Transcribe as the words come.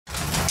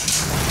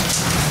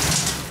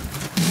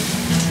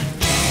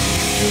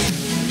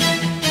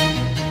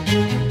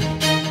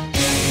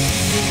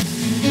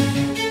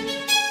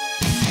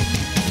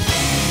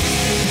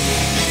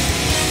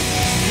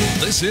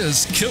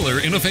This is Killer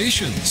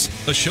Innovations,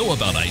 a show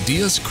about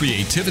ideas,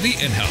 creativity,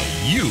 and how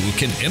you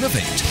can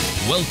innovate.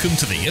 Welcome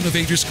to the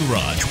Innovator's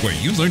Garage, where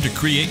you learn to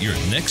create your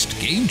next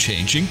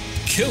game-changing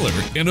killer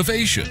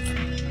innovation.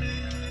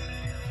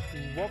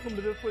 Welcome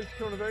to this week's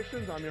Killer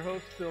Innovations. I'm your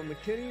host, Phil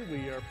McKinney.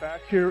 We are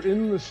back here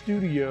in the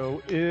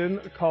studio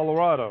in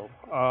Colorado.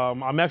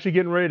 I'm actually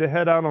getting ready to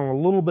head out on a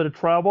little bit of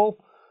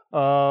travel.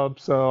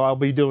 So I'll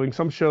be doing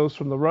some shows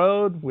from the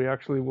road. We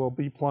actually will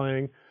be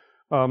playing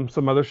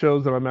some other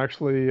shows that I'm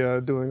actually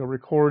doing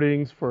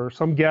recordings for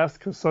some guests,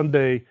 because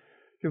Sunday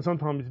can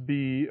sometimes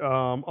be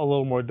a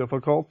little more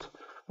difficult.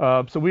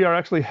 So we are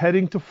actually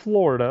heading to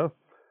Florida.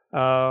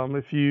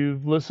 If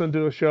you've listened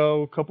to a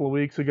show a couple of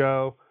weeks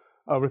ago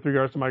with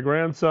regards to my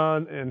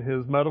grandson and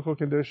his medical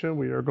condition,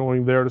 we are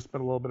going there to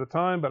spend a little bit of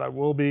time, but I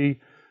will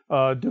be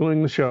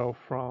doing the show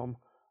from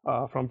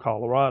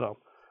Colorado.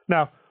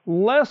 Now,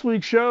 last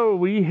week's show,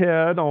 we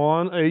had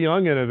on a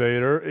young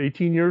innovator,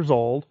 18 years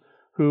old,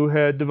 who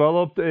had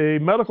developed a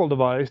medical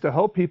device to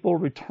help people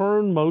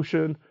return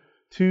motion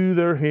to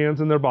their hands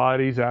and their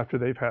bodies after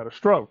they've had a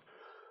stroke.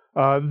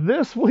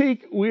 This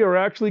week, we are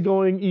actually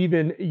going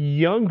even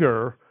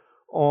younger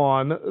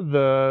on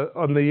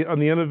the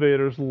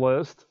innovators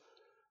list.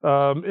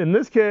 In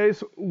this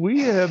case,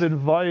 we have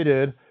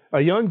invited a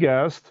young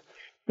guest,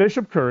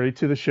 Bishop Curry,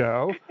 to the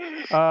show.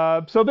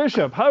 So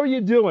Bishop, how are you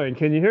doing?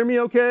 Can you hear me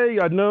okay?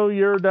 I know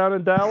you're down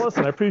in Dallas,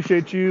 and I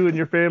appreciate you and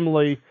your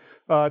family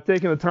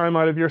taking the time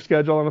out of your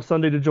schedule on a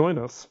Sunday to join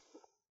us.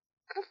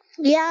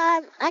 Yeah,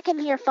 I can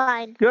hear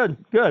fine. Good.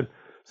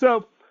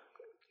 So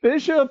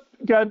Bishop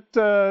got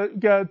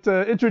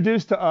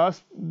introduced to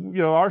us.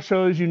 You know, our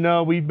show, as you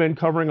know, we've been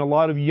covering a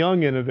lot of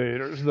young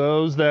innovators,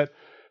 those that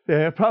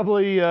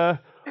probably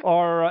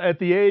are at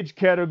the age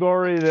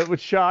category that would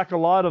shock a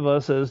lot of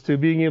us as to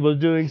being able to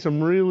doing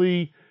some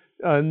really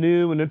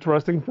new and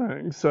interesting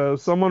things. So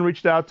someone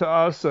reached out to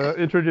us,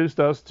 introduced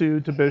us to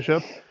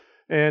Bishop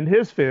and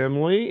his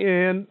family,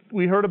 and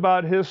we heard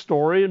about his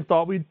story and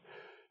thought we'd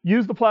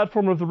use the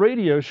platform of the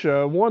radio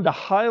show, one, to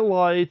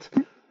highlight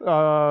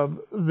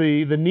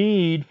the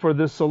need for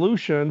this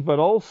solution, but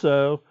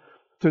also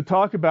to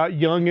talk about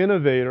young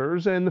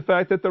innovators and the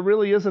fact that there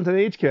really isn't an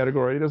age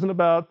category. It isn't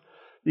about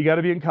you got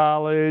to be in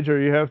college,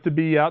 or you have to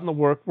be out in the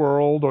work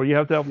world, or you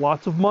have to have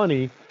lots of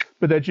money,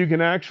 but that you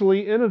can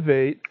actually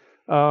innovate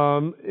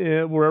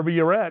wherever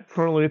you're at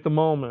currently at the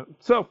moment.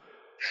 So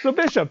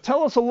Bishop,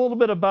 tell us a little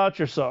bit about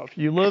yourself.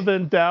 You live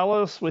in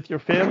Dallas with your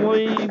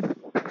family.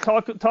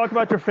 Talk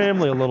about your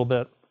family a little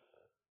bit.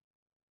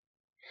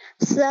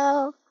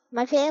 So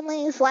my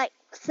family is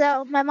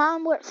my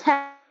mom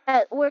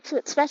works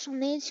with special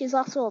needs. She's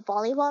also a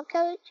volleyball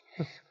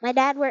coach. My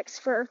dad works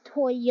for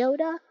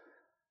Toyota.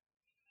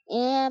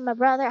 And my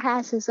brother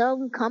has his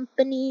own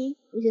company,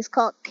 which is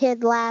called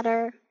Kid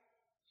Ladder.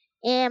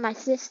 And my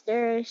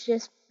sister is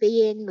just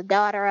being the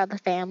daughter of the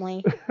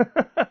family.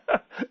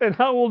 And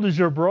how old is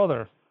your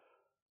brother?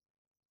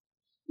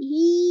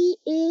 He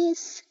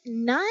is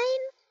 9.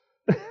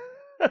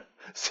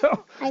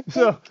 So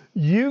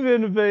you've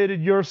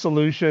innovated your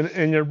solution,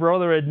 and your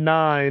brother at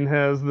 9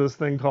 has this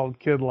thing called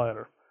Kid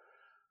Ladder.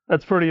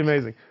 That's pretty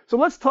amazing. So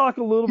let's talk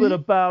a little bit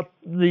about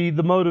the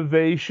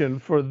motivation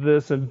for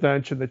this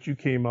invention that you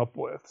came up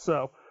with.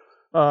 So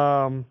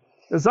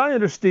as I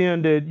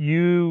understand it,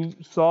 you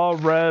saw,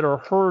 read, or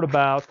heard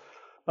about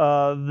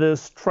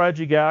this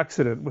tragic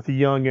accident with a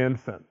young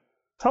infant.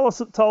 Tell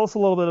us a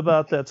little bit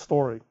about that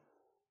story.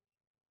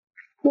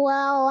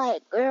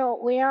 Well,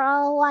 we're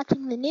all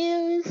watching the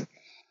news,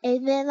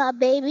 and then a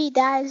baby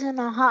dies in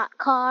a hot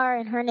car,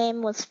 and her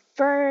name was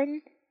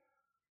Fern.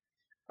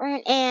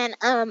 And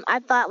I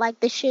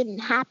thought this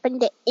shouldn't happen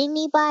to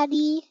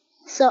anybody,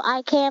 so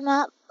I came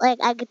up,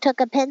 I took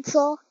a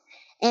pencil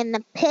and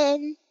a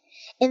pen,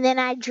 and then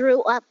I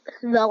drew up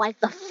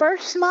the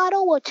first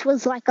model, which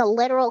was a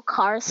literal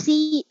car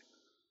seat,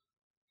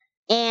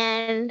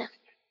 and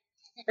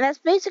that's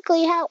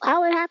basically how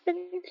it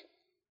happened.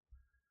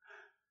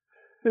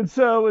 And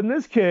so in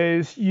this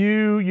case,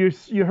 you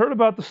heard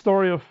about the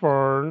story of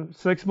Fern,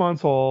 6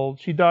 months old.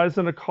 She dies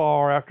in a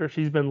car after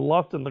she's been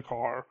left in the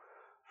car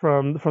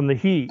from the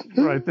heat,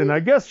 right? And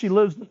I guess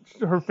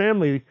her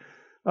family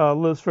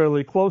lives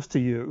fairly close to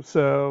you.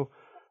 So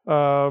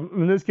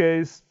in this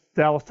case,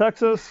 Dallas,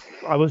 Texas.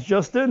 I was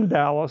just in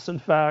Dallas, in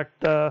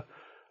fact,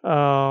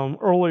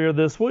 earlier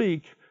this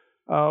week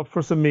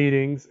for some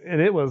meetings,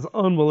 and it was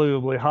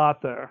unbelievably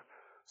hot there.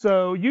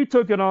 So you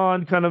took it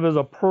on kind of as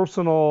a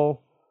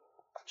personal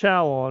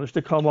challenge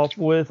to come up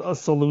with a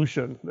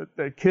solution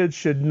that kids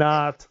should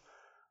not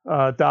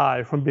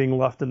die from being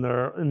left in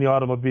the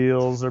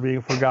automobiles or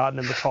being forgotten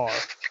in the car.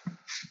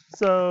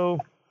 So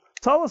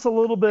tell us a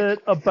little bit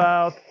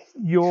about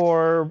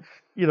your,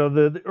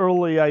 the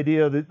early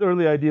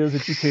ideas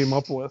that you came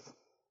up with.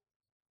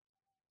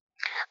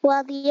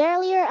 Well, the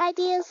earlier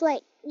ideas,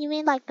 you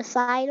mean the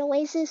side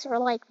Oasis, or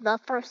the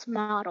first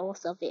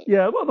models of it?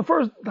 Yeah,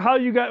 well, how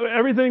you got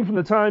everything from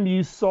the time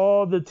you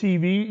saw the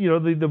TV,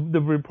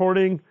 the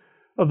reporting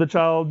of the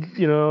child,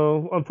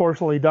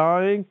 unfortunately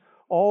dying,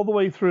 all the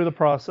way through the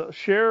process.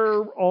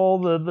 Share all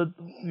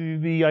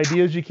the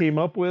ideas you came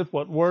up with,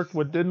 what worked,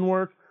 what didn't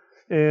work,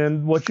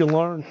 and what you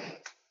learned.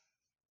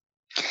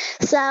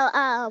 So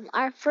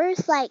our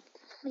first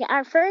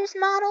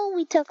model,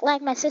 we took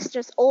like my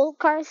sister's old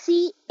car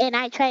seat, and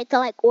I tried to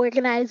like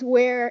organize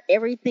where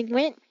everything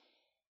went,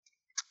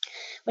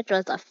 which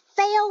was a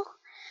fail.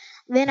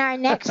 Then our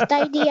next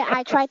idea,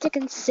 I tried to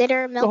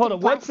consider melting hold on,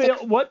 plastic.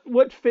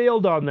 what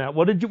failed on that?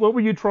 What were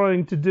you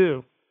trying to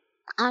do?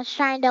 I was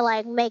trying to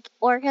like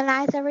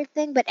organize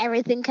everything, but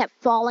everything kept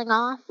falling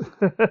off.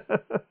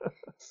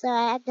 So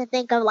I had to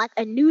think of like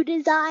a new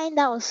design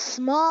that was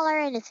smaller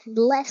and it's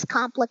less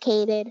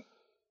complicated.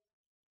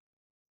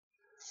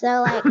 So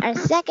like our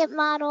second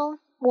model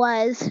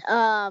was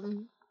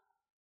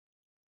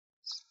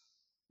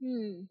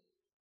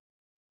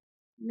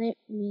let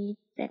me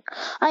think.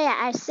 Oh yeah,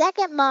 our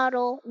second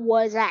model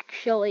was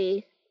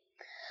actually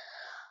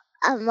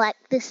like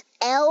this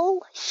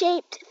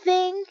L-shaped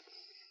thing,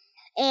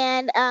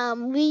 and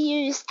we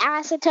used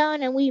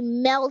acetone and we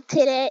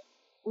melted it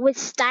with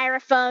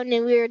styrofoam,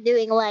 and we were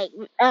doing like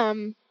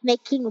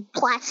making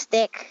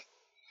plastic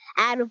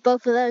out of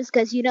both of those,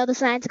 because you know the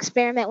science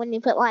experiment when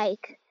you put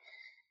like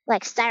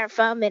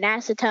styrofoam and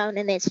acetone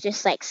and it's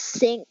just like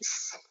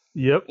sinks.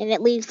 Yep. And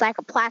it leaves like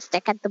a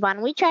plastic at the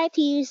bottom. We tried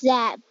to use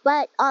that,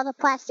 but all the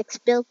plastic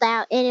spilled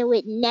out and it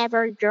would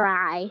never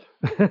dry.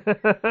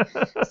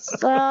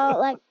 So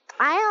like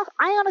I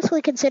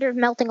honestly considered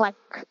melting like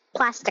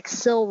plastic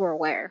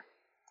silverware.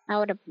 That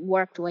would have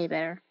worked way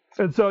better.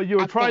 And so you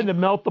were trying to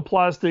melt the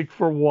plastic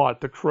for what?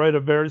 To create a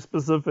very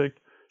specific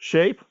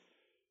shape?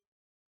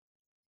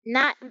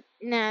 No.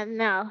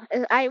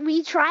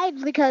 We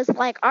tried because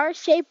like our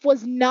shape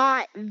was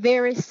not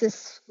very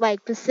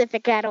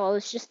specific at all. It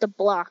was just a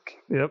block.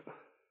 Yep.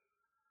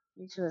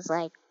 Which was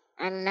like,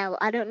 I don't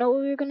know what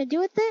we were gonna do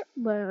with it,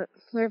 but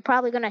we were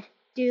probably gonna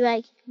do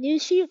like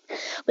news shoot.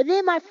 But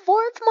then my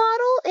fourth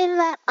model in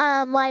that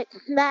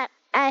that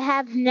I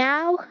have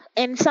now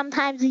and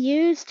sometimes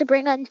use to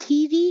bring on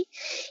TV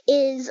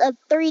is a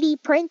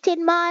 3D printed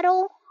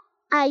model.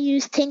 I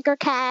use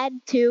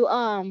Tinkercad to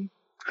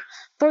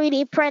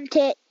 3D print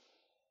it,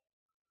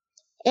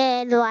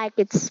 and like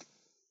it's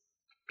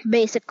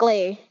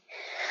basically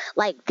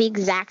like the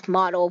exact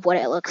model of what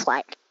it looks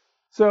like.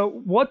 So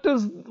what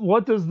does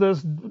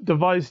this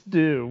device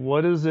do?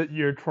 What is it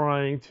you're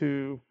trying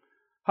to?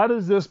 How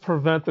does this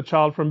prevent the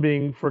child from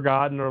being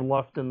forgotten or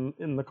left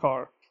in the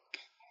car?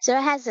 So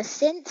it has a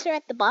sensor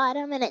at the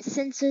bottom, and it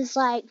senses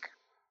like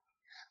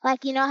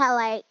you know how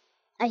like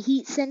a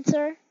heat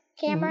sensor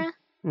camera.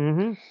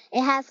 Mm-hmm.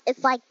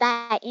 It's like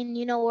that, and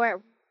you know where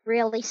it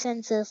really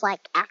senses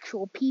like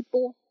actual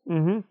people,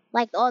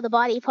 like all the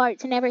body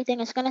parts and everything.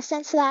 It's gonna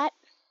sense that,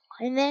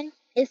 and then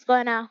it's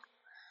gonna,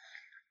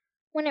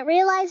 when it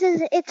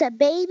realizes it's a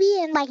baby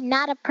and like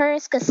not a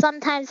purse, because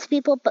sometimes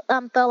people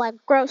throw like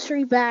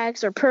grocery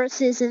bags or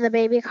purses in the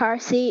baby car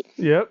seat.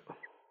 Yep.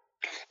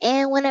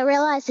 And when it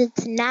realizes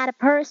it's not a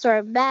purse or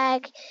a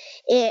bag,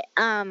 it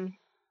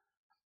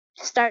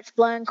starts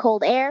blowing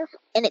cold air,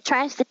 and it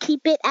tries to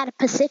keep it at a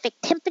specific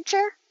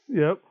temperature.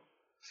 Yep.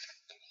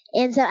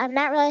 And so I'm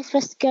not really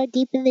supposed to go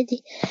deep in the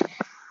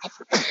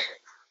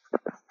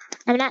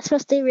I'm not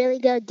supposed to really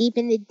go deep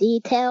into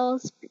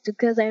details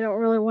because I don't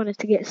really want it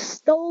to get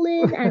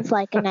stolen as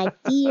like an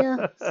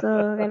idea. So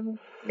I'm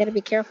gonna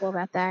be careful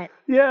about that.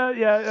 Yeah.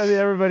 I mean,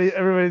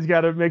 everybody's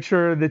got to make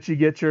sure that you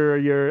get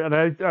your and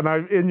I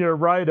in your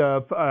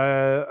write-up,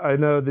 I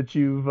know that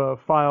you've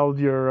filed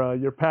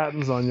your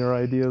patents on your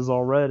ideas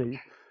already.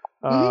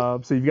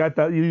 So you've got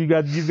that. You've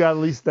got at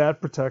least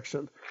that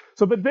protection.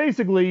 So, but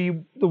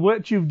basically,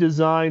 what you've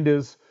designed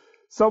is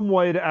some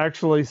way to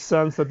actually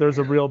sense that there's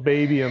a real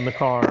baby in the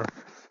car,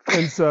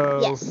 and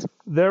so yes.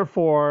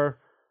 Therefore,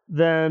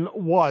 then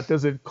what?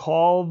 Does it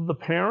call the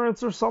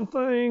parents or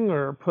something,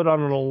 or put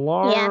on an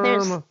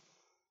alarm?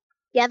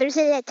 There's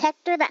a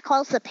detector that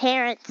calls the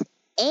parents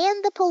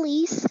and the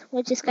police,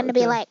 which is going to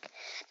be like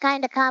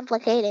kind of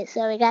complicated.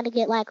 So we got to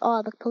get like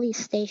all the police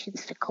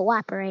stations to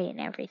cooperate and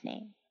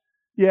everything.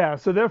 Yeah.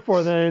 So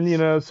therefore,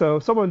 then so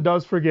if someone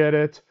does forget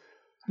it,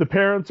 the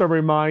parents are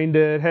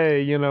reminded,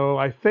 hey,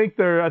 I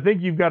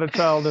think you've got a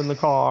child in the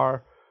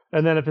car,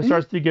 and then if it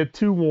starts to get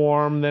too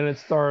warm, then it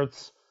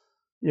starts,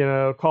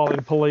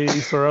 calling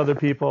police or other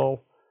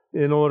people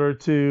in order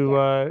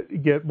to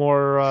get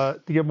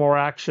more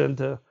action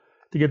to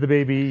get the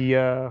baby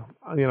out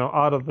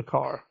of the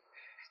car.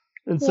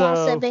 And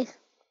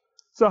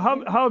so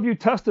how have you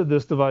tested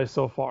this device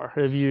so far?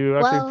 Have you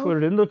actually put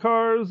it in the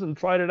cars and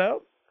tried it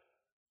out?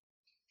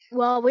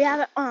 Well, we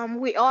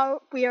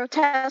are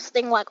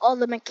testing like all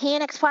the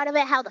mechanics part of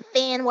it, how the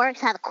fan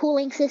works, how the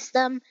cooling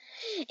system,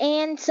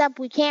 and stuff.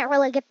 We can't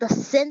really get the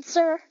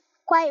sensor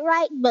quite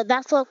right, but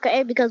that's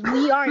okay because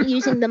we aren't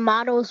using the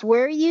models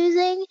we're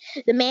using.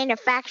 The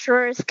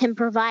manufacturers can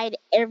provide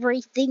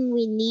everything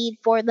we need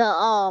for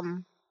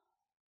the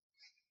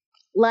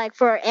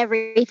for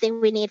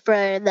everything we need for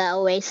the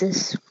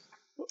Oasis.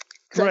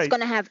 So It's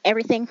going to have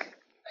everything,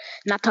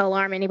 not to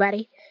alarm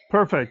anybody.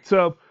 Perfect.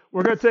 So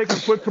we're going to take a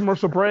quick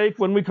commercial break.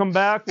 When we come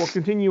back, we'll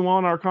continue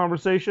on our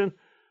conversation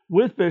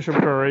with Bishop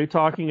Curry,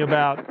 talking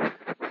about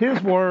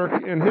his work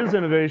and his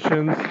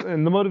innovations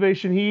and the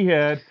motivation he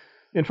had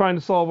in trying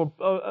to solve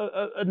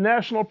a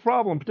national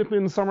problem, particularly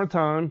in the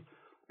summertime,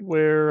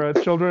 where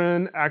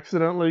children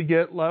accidentally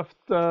get left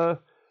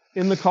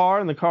in the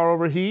car and the car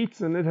overheats,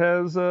 and it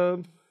has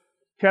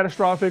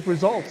catastrophic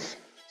results.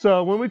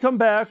 So when we come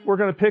back, we're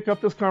going to pick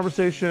up this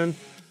conversation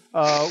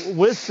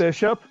with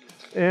Bishop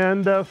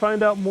and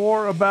find out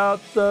more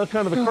about kind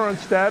of the current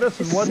status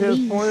and what his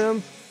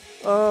plans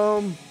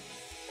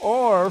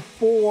are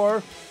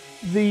for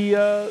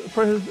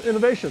his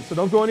innovation. So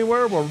don't go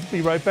anywhere. We'll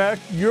be right back.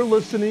 You're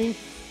listening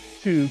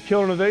to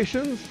Killer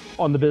Innovations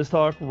on the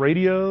BizTalk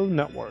Radio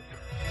Network.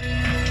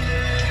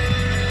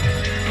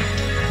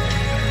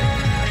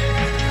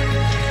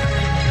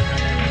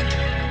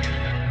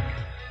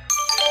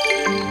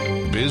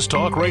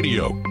 BizTalk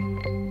Radio.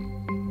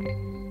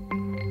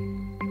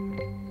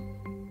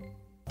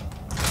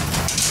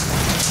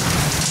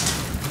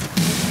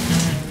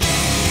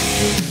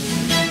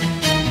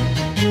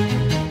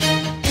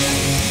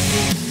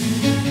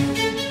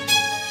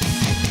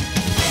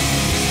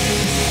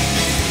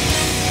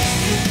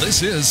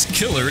 This is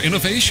Killer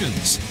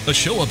Innovations, a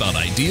show about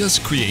ideas,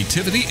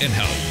 creativity, and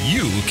how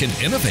you can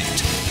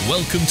innovate.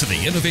 Welcome to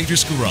the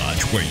Innovator's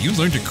Garage, where you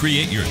learn to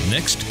create your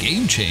next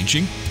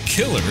game-changing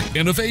killer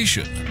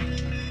innovation.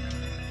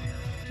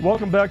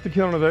 Welcome back to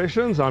Killer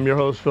Innovations. I'm your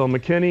host, Phil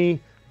McKinney.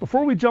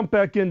 Before we jump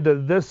back into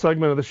this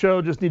segment of the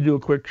show, just need to do a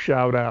quick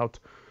shout out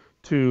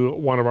to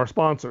one of our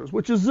sponsors,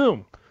 which is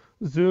Zoom.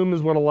 Zoom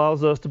is what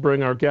allows us to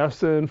bring our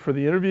guests in for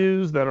the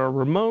interviews that are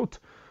remote.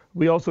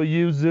 We also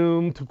use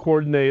Zoom to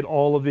coordinate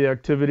all of the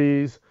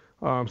activities,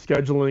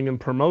 scheduling and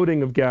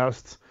promoting of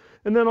guests.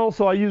 And then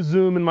also I use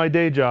Zoom in my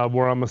day job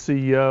where I'm a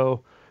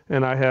CEO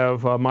and I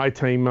have my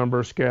team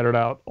members scattered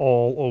out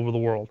all over the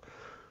world.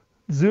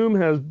 Zoom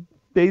has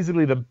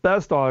basically the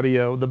best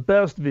audio, the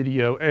best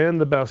video,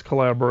 and the best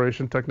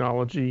collaboration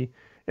technology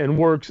and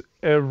works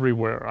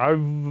everywhere.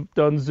 I've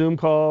done Zoom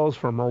calls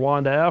from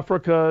Rwanda,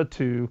 Africa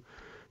to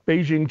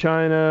Beijing,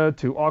 China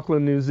to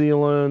Auckland, New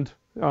Zealand.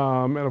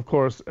 And of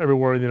course,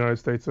 everywhere in the United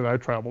States that I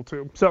travel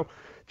to. So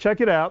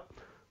check it out.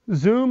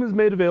 Zoom is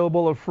made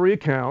available a free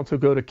account. So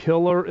go to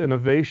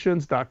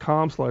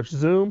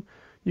killerinnovations.com/Zoom.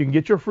 You can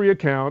get your free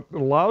account. It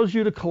allows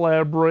you to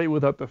collaborate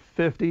with up to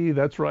 50,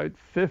 that's right,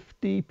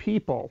 50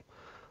 people.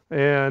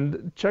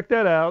 And check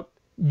that out.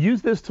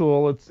 Use this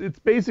tool. It's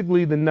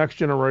basically the next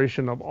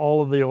generation of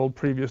all of the old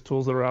previous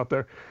tools that are out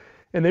there.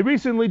 And they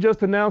recently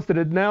just announced that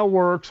it now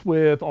works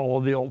with all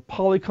of the old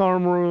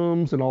Polycom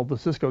rooms and all the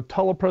Cisco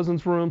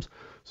telepresence rooms.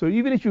 So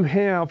even if you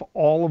have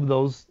all of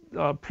those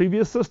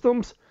previous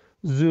systems,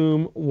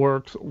 Zoom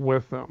works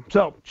with them.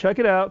 So check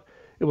it out.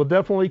 It will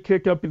definitely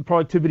kick up the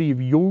productivity of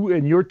you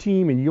and your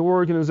team and your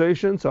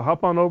organization. So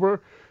hop on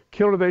over,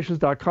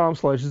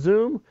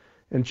 killerinnovations.com/Zoom,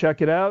 and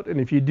check it out.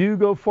 And if you do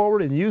go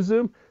forward and use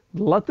Zoom,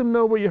 let them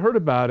know where you heard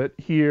about it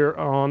here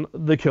on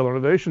the Killer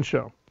Innovation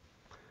Show.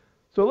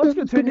 So let's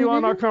continue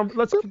on our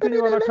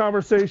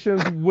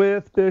conversations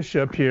with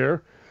Bishop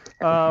here.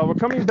 We're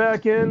coming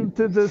back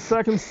into the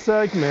second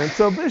segment.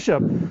 So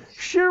Bishop,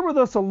 share with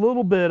us a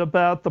little bit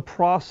about the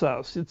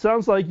process. It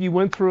sounds like you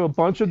went through a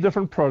bunch of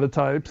different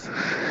prototypes.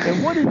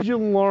 And what did you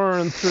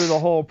learn through the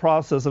whole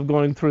process of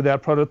going through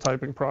that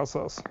prototyping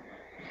process?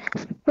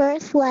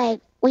 First,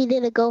 we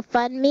did a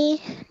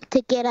GoFundMe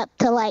to get up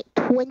to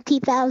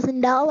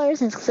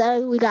 $20,000, and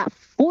so we got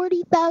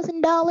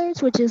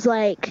 $40,000, which is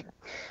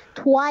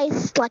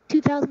twice,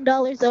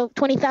 $2,000,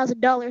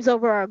 $20,000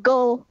 over our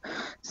goal.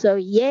 So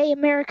yay,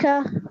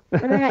 America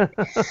for that.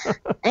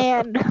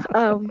 And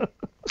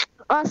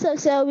also,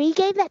 so we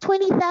gave that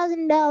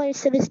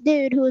 $20,000 to this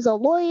dude who is a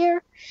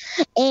lawyer,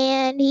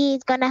 and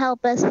he's gonna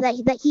help us.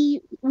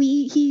 He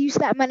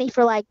used that money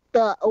for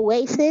the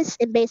Oasis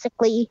and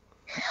basically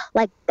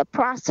the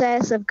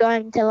process of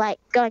going to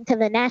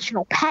the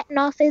National Patent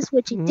Office,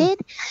 which he did,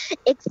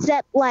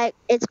 except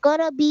it's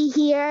gonna be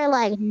here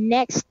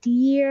next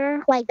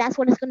year. That's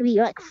when it's gonna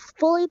be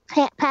fully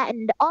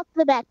patented off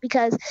the bat,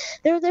 because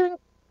they're doing,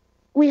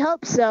 we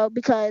hope so,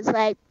 because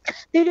they're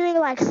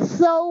doing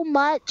so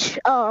much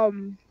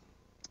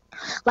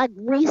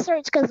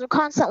research, because they're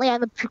constantly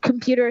on the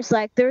computers.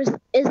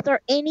 Is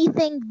there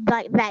anything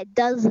that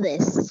does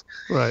this?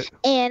 Right.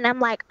 And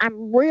I'm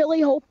really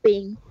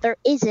hoping there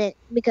isn't,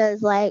 because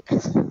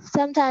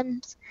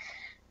sometimes,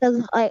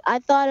 I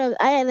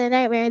had a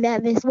nightmare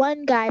that this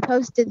one guy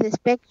posted this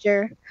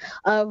picture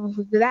of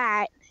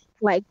that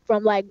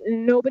from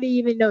nobody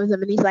even knows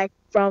him, and he's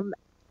from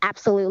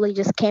absolutely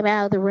just came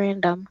out of the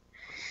random,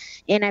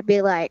 and I'd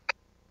be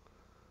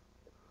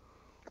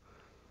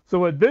So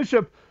what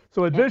Bishop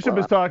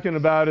is talking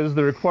about is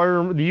the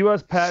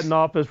U.S. Patent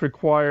Office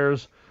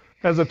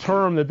has a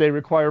term that they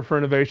require for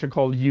innovation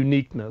called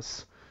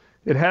uniqueness.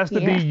 It has to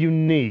be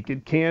unique.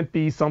 It can't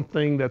be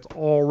something that's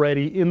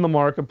already in the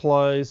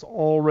marketplace,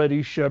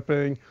 already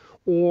shipping,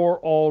 or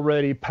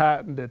already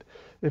patented.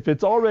 If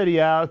it's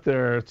already out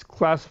there, it's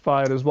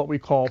classified as what we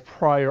call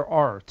prior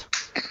art.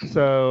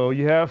 So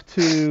you have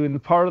to,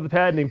 and part of the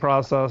patenting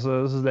process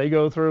is they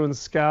go through and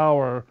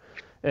scour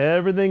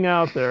everything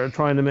out there,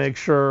 trying to make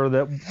sure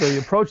that the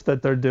approach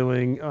that they're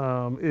doing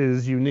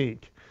is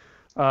unique.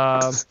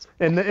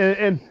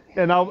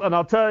 And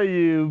I'll tell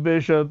you,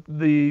 Bishop,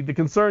 the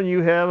concern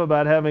you have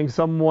about having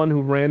someone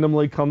who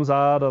randomly comes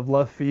out of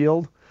left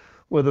field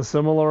with a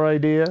similar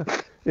idea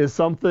is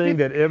something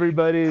that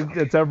everybody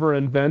that's ever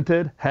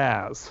invented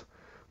has.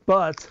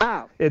 But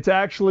it's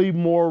actually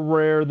more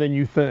rare than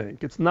you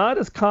think. It's not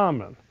as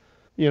common.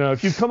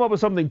 If you come up with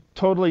something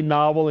totally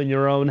novel in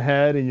your own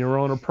head, in your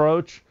own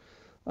approach,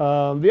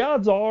 the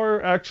odds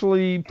are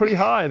actually pretty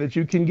high that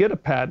you can get a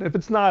patent, if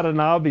it's not an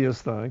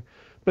obvious thing,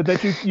 but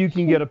that you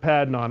can get a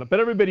patent on it. But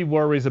everybody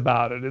worries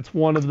about it. It's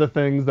one of the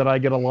things that I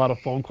get a lot of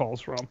phone calls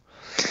from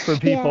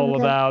people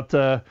about,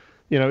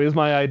 is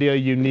my idea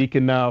unique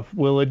enough?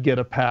 Will it get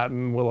a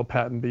patent? Will a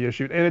patent be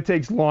issued? And it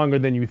takes longer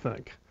than you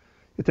think.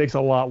 It takes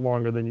a lot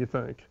longer than you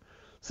think.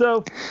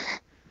 So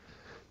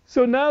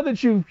now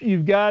that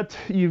you've got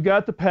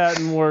the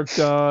patent work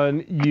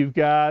done, you've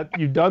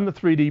done the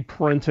 3D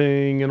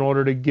printing in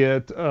order to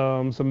get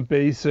some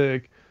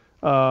basic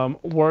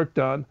work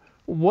done.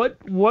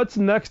 What's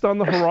next on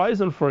the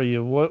horizon for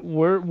you?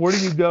 Where do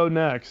you go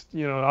next?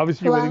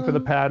 Obviously you're waiting for the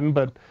patent,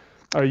 but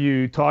are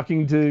you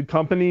talking to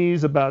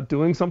companies about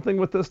doing something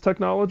with this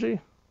technology?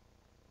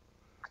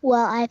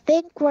 Well, I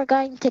think we're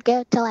going to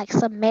go to like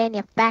some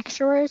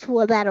manufacturers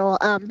that'll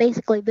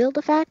basically build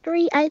a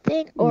factory, I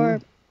think,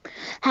 or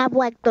have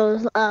like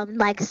those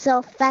like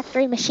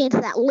self-factory machines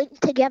that link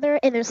together,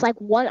 and there's like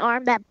one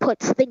arm that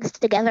puts things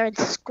together and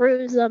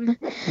screws them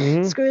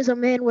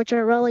in, which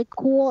are really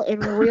cool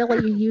and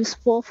really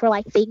useful for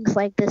like things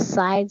like this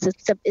size.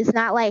 It's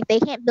not like they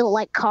can't build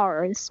like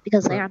cars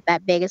because they aren't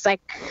that big. It's like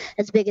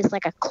as big as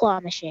like a claw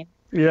machine.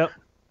 Yep.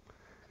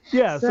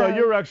 Yeah. So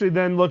you're actually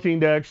then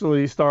looking to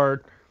actually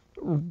start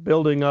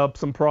building up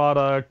some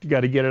product. You got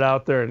to get it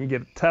out there and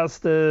get it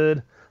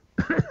tested,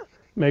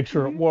 make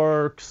sure it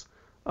works.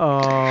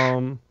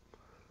 And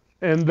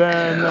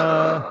then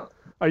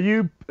are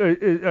you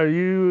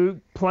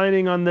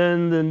planning on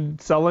then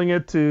selling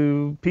it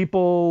to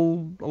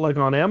people like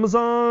on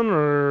Amazon,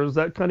 or is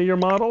that kind of your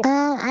model?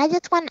 I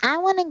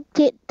want to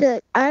get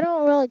I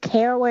don't really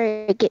care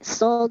where it gets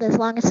sold as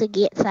long as it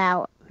gets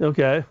out.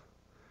 Okay.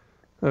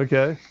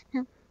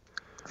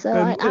 So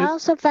I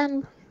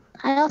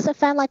also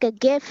found like a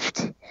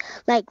gift,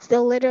 like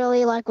so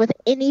literally like with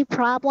any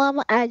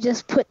problem, I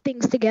just put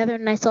things together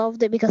and I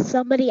solved it because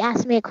somebody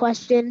asked me a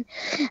question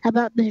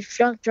about the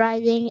drunk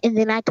driving, and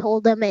then I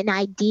told them an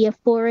idea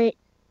for it,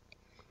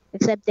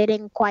 except they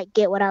didn't quite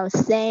get what I was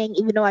saying,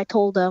 even though I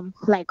told them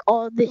like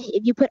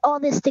if you put all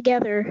this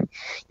together,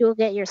 you'll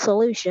get your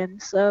solution.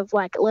 So if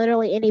like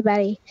literally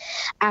anybody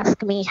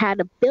asks me how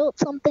to build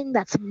something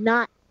that's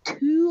not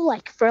too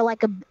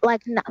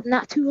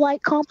not too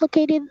like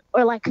complicated,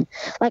 or like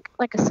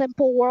a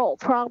simple world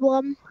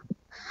problem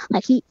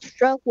like heat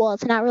stroke, well,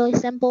 it's not really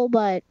simple,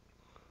 but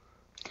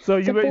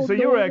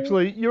you're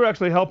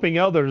actually helping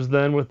others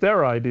then with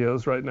their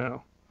ideas right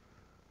now.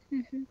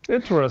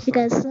 Interesting.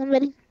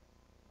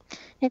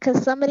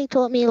 Because somebody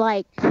told me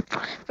like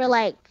for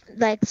like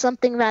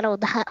something that'll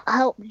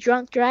help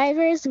drunk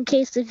drivers in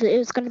case if it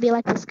was going to be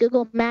like this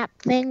Google Map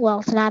thing. Well,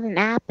 it's not an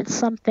app, it's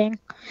something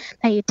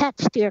that you attach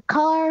to your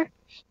car,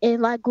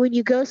 and like when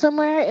you go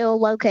somewhere, it'll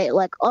locate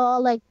like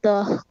all like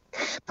the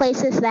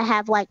places that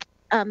have like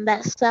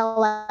that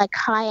sell like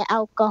high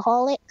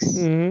alcoholics,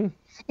 and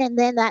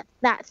then that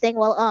thing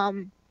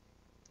will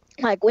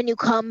like when you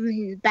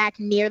come back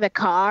near the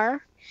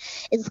car,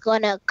 it's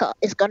gonna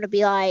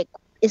be like,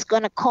 it's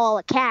gonna call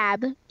a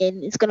cab, and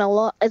it's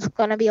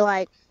gonna be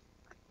like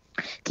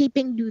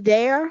keeping you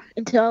there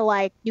until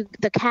like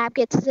the cab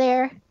gets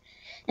there,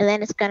 and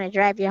then it's gonna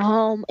drive you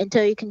home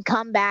until you can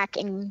come back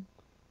and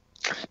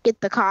get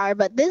the car.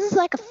 But this is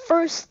like a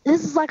first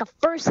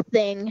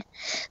thing,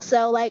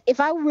 so like if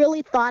I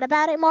really thought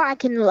about it more, I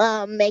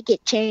can make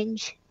it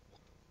change.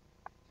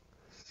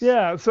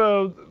 Yeah,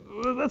 so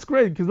that's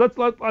great, because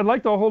I'd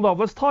like to hold off.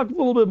 Let's talk a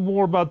little bit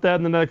more about that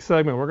in the next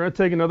segment. We're going to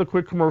take another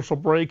quick commercial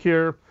break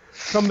here,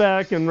 come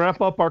back and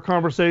wrap up our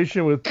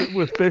conversation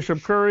with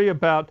Bishop Curry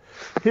about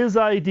his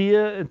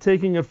idea and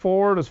taking it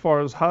forward as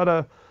far as how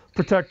to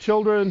protect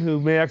children who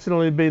may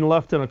accidentally have been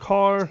left in a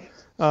car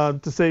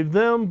to save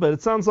them. But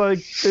it sounds like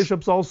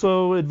Bishop's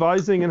also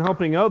advising and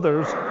helping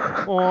others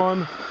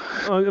on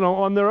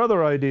their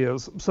other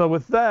ideas. So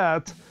with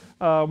that,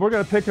 we're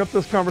going to pick up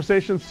this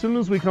conversation as soon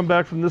as we come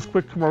back from this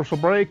quick commercial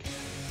break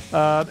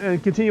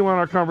and continue on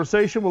our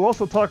conversation. We'll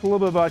also talk a little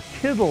bit about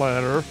Kid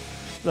Ladder,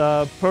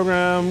 the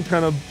program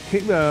kind of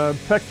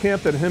tech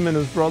camp that him and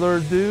his brother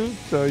do.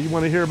 So you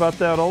want to hear about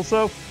that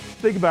also?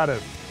 Think about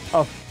it.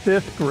 A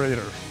fifth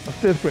grader.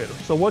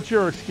 So what's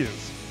your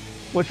excuse?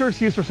 What's your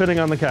excuse for sitting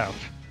on the couch?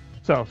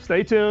 So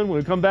stay tuned. When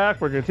we come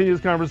back, we're going to continue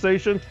this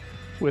conversation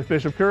with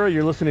Bishop Curry.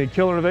 You're listening to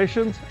Killer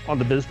Innovations on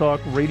the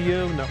BizTalk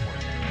Radio Network.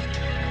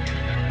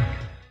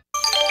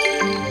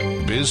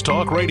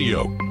 BizTalk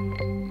Radio.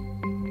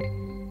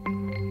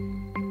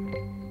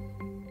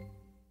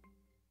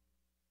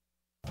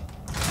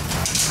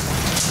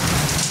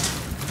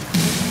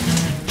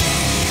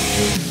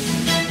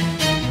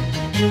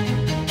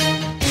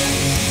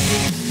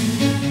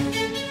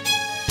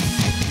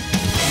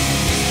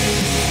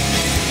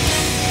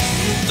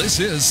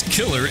 is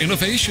Killer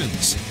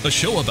Innovations, a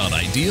show about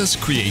ideas,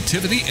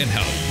 creativity, and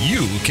how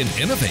you can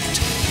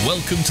innovate.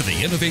 Welcome to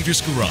the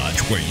Innovator's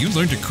Garage, where you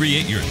learn to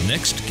create your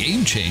next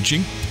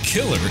game-changing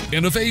killer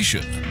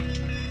innovation.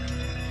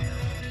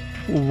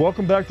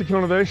 Welcome back to Killer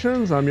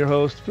Innovations. I'm your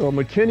host, Phil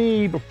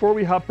McKinney. Before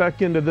we hop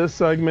back into this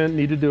segment,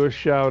 need to do a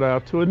shout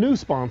out to a new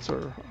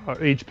sponsor,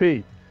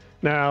 HP.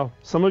 Now,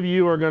 some of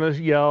you are going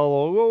to yell,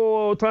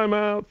 "Oh,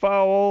 timeout,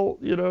 foul!"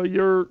 You know,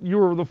 you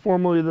were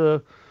formerly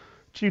the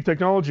Chief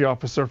Technology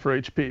Officer for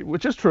HP,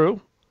 which is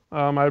true.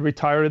 I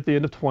retired at the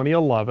end of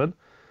 2011.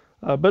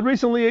 But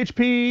recently,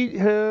 HP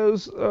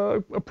has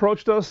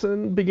approached us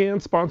and began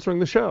sponsoring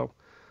the show.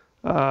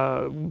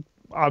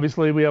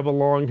 Obviously, we have a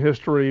long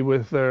history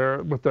with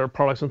their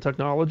products and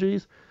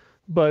technologies,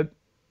 but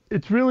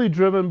it's really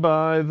driven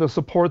by the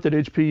support that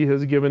HP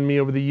has given me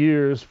over the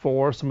years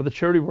for some of the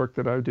charity work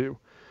that I do.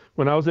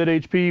 When I was at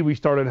HP, we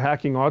started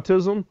Hacking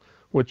Autism,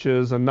 which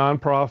is a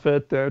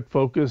nonprofit that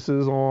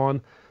focuses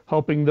on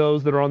helping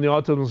those that are on the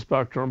autism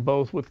spectrum,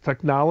 both with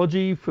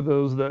technology for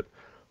those that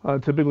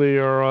typically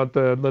are at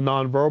the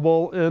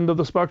nonverbal end of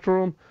the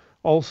spectrum.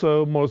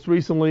 Also, most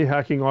recently,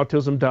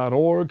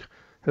 hackingautism.org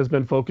has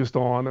been focused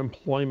on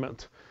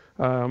employment.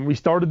 We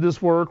started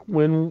this work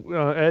when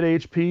at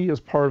HP as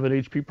part of an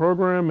HP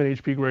program, and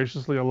HP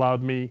graciously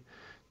allowed me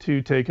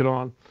to take it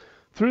on.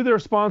 Through their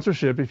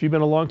sponsorship, if you've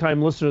been a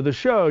long-time listener to the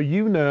show,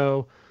 you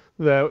know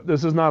that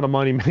this is not a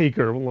money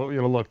maker.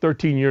 You know, look,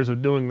 13 years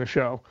of doing the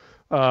show,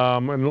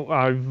 and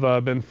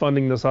I've been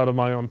funding this out of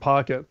my own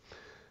pocket.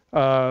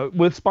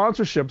 With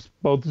sponsorships,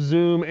 both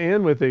Zoom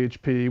and with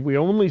HP, we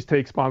only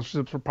take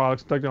sponsorships for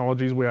products and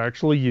technologies we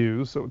actually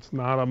use, so it's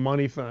not a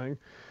money thing.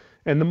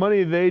 And the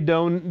money they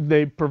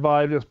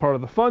provide as part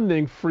of the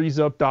funding frees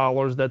up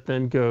dollars that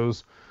then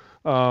goes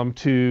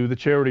to the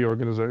charity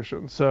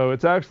organization. So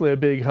it's actually a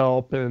big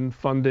help in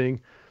funding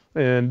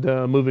and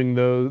moving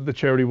the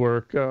charity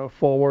work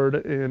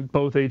forward. And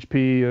both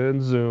HP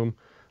and Zoom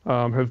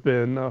have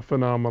been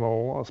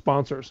phenomenal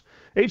sponsors.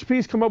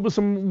 HP's come up with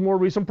some more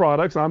recent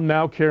products. I'm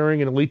now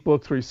carrying an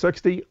EliteBook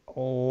 360.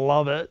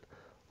 Love it.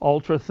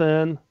 Ultra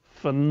thin,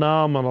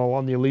 phenomenal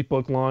on the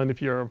EliteBook line.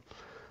 If you're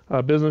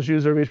a business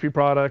user of HP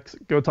products,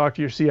 go talk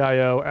to your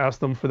CIO, ask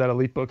them for that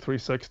EliteBook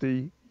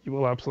 360. You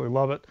will absolutely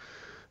love it.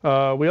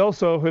 We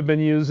also have been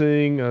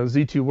using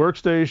Z2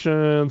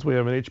 workstations. We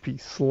have an HP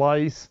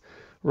Slice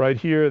right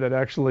here that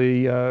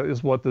actually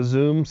is what the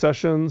Zoom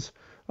sessions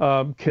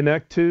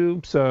connect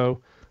to.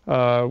 So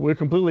we're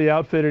completely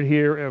outfitted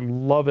here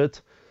and love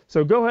it.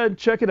 So go ahead and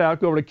check it out.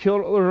 Go over to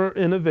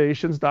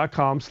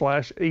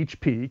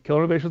killerinnovations.com/HP,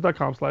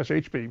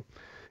 killerinnovations.com/HP.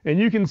 And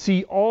you can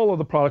see all of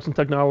the products and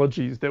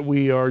technologies that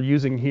we are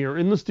using here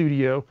in the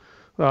studio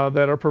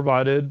that are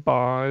provided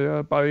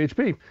by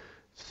HP.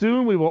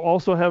 Soon we will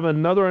also have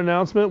another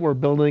announcement. We're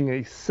building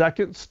a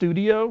second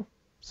studio,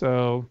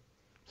 so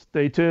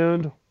stay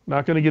tuned.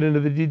 Not going to get into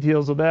the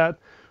details of that.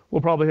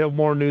 We'll probably have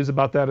more news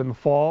about that in the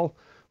fall,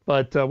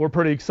 but we're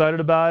pretty excited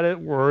about it.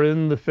 We're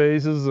in the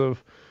phases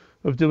of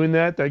doing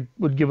that. That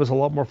would give us a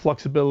lot more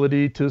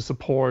flexibility to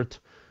support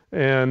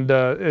and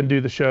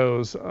do the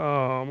shows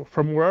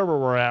from wherever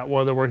we're at,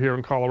 whether we're here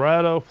in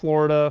Colorado,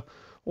 Florida,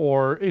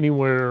 or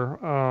anywhere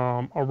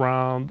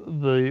around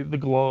the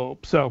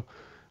globe. So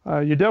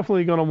you're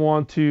definitely going to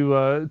want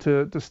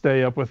to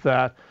stay up with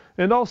that.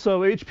 And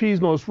also,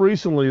 HP's most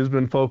recently has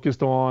been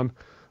focused on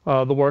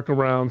the work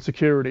around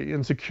security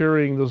and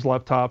securing those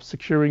laptops,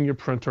 securing your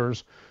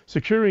printers,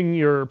 securing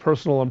your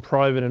personal and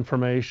private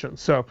information.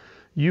 So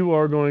you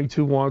are going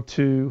to want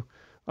to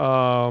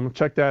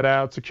check that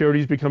out.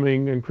 Security is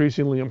becoming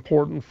increasingly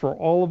important for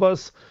all of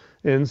us.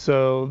 And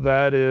so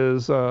that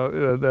is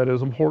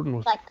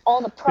important. Like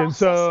all the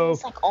processes, and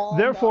so, like all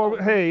therefore,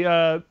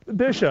 hey,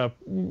 Bishop,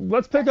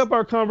 let's pick up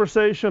our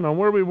conversation on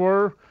where we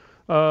were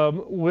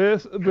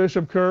with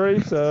Bishop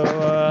Curry.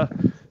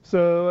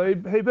 So,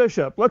 hey,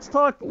 Bishop, let's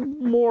talk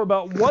more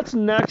about what's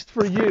next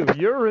for you.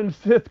 You're in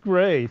 5th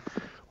grade.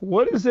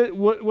 What is it?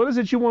 What is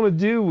it you want to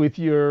do with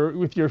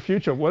your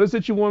future? What is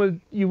it you want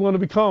to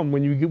become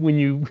when you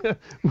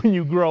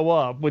grow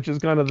up? Which is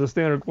kind of the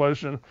standard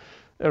question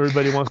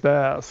everybody wants to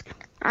ask.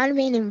 I want to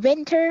be an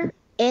inventor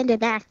and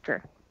an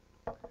actor.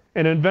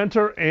 An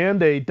inventor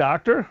and a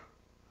doctor?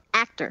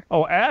 Actor.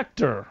 Oh,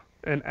 actor.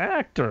 An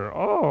actor.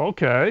 Oh,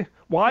 okay.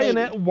 Why an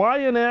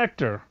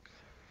actor?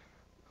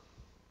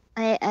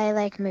 I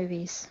like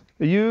movies.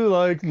 You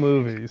like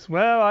movies.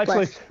 Well,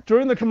 actually,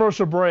 during the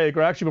commercial break,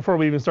 or actually before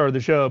we even started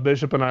the show,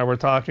 Bishop and I were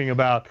talking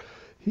about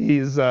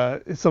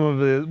some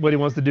of what he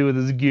wants to do with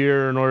his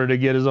gear in order to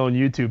get his own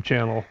YouTube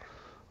channel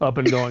up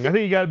and going. I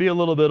think you got to be a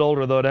little bit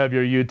older, though, to have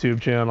your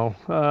YouTube channel.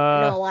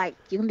 No, like,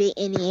 you can be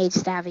any age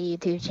to have a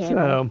YouTube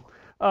channel.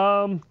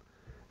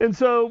 And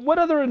so what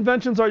other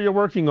inventions are you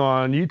working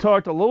on? You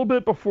talked a little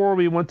bit before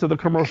we went to the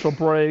commercial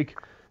break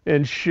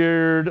and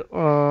shared,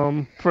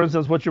 for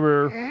instance, what you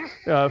were,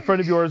 a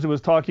friend of yours who was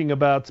talking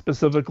about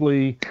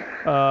specifically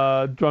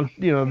drunk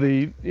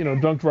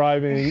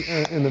driving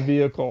in the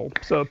vehicle.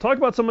 So talk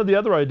about some of the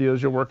other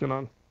ideas you're working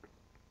on.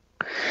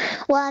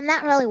 Well, I'm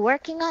not really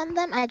working on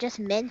them. I just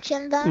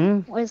mentioned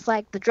them. It was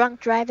like the drunk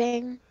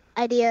driving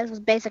ideas was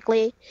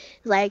basically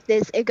like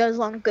this. It goes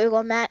on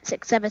Google Maps,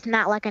 except it's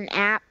not like an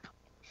app.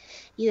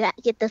 You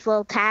get this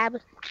little tab,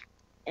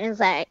 and it's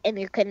like, and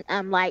you can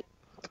like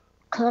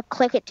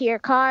click it to your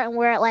car, and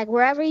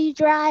wherever you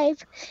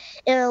drive,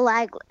 it'll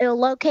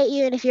locate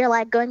you. And if you're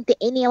like going to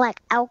any like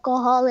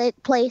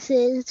alcoholic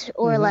places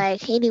or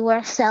like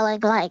anywhere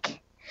selling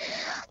like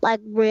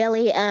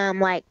really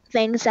like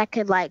things that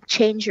could like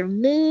change your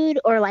mood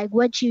or like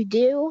what you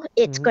do,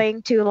 it's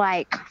going to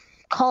like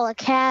call a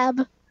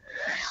cab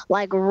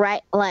like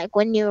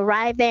when you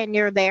arrive there and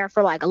you're there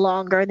for like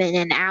longer than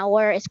an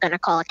hour, it's going to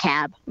call a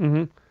cab.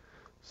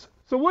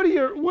 So what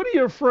do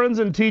your friends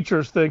and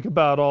teachers think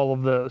about all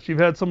of this? You've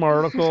had some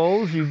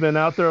articles, you've been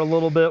out there a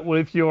little bit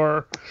with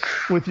your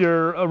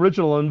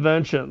original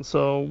invention.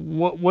 So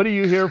what do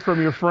you hear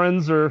from your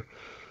friends or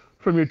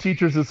from your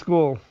teachers at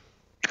school?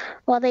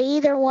 Well, they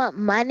either want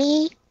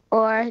money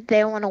or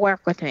they want to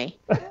work with me.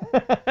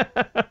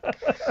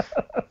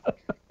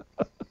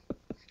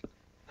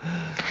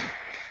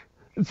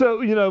 So,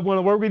 want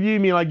to work with you? You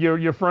mean like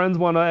your friends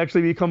want to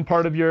actually become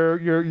part of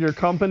your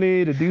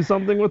company to do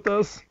something with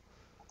this?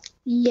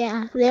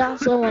 Yeah, they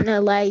also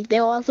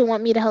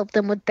want me to help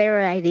them with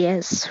their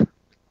ideas.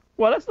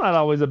 Well, that's not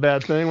always a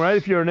bad thing, right?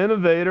 If you're an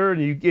innovator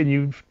and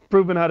you've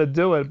proven how to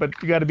do it, but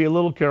you got to be a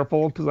little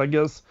careful because I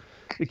guess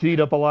it can eat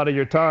up a lot of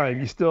your time.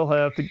 You still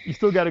got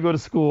to go to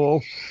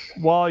school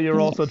while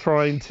you're also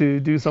trying to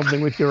do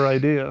something with your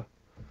idea.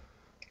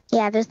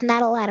 Yeah, there's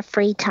not a lot of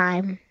free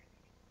time.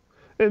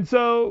 And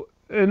so,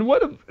 did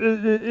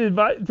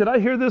I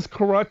hear this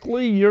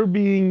correctly? You're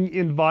being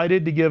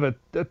invited to give a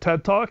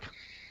TED Talk?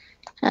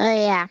 Oh,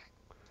 yeah.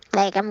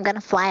 Like, I'm going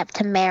to fly up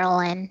to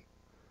Maryland.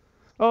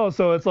 Oh,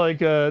 so it's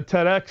like a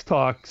TEDx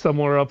talk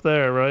somewhere up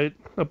there, right?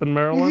 Up in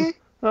Maryland?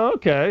 Oh,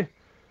 okay.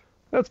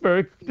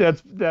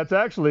 That's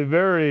actually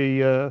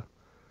very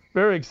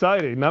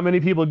exciting. Not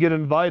many people get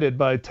invited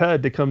by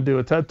TED to come do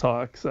a TED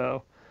Talk,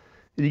 so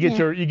you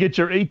get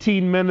your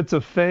 18 minutes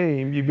of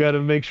fame. You've got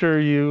to make sure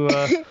you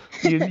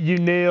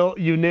nail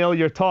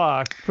your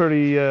talk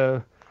pretty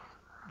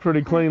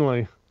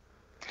cleanly.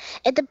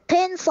 It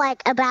depends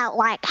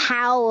about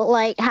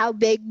how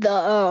big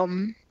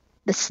the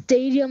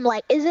stadium,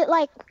 like, is it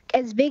like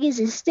as big as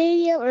a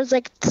stadium or is it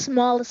like the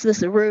smallest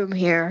this room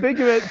here? Think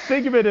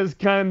of it as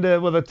kind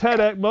of with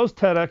most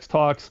TEDx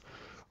talks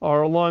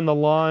are along the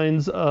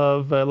lines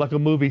of like a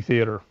movie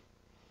theater.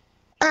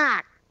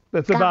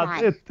 It's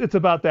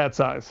about that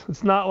size.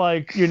 It's not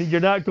like you're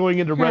not going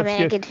into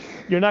Redskin.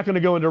 You're not going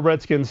to go into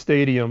Redskin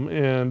Stadium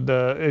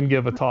and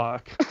give a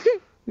talk.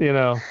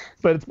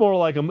 But it's more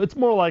like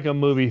a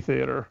movie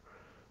theater.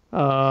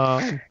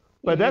 But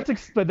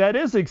that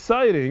is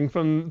exciting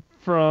from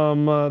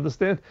the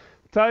stand.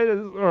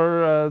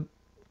 Or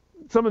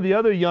some of the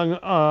other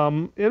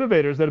young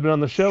innovators that have been on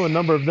the show. A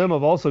number of them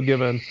have also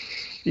given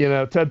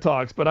TED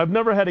Talks. But I've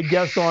never had a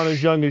guest on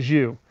as young as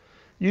you.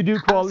 You do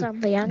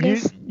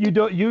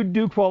you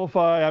do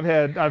qualify. I've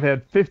had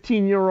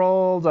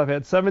 15-year-olds. I've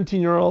had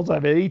 17-year-olds.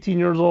 I've had 18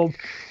 years old.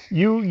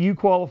 You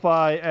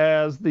qualify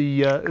as the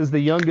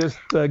youngest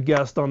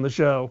guest on the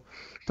show,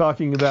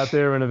 talking about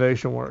their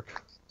innovation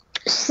work.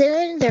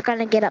 Soon they're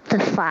gonna get up to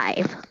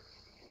 5.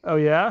 Oh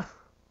yeah.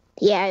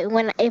 Yeah,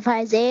 if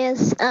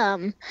Isaiah's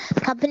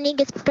company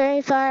gets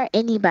very far,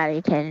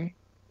 anybody can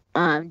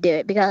do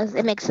it because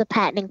it makes the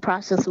patenting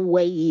process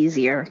way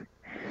easier.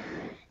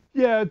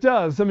 Yeah, it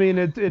does. I mean,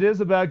 it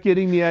is about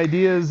getting the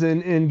ideas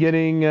and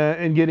getting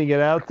it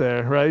out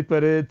there, right?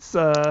 But it's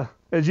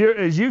as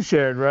you've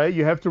shared, right?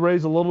 You have to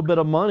raise a little bit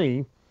of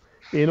money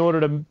in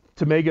order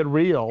to make it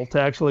real, to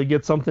actually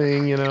get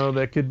something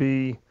that could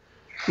be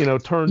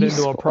turned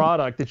into a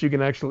product that you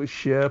can actually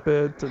ship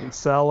it and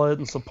sell it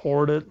and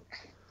support it.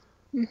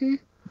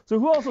 So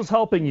who else is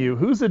helping you?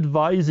 Who's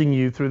advising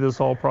you through this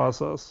whole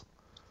process?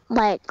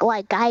 Like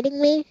guiding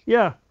me?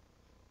 Yeah.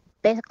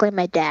 Basically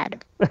my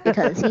dad,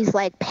 because he's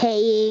like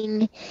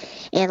paying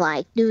and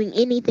like doing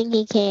anything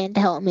he can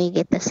to help me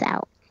get this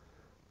out.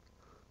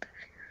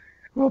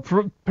 Well,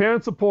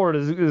 parent support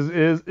is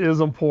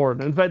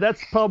important. In fact,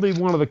 that's probably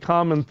one of the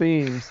common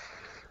themes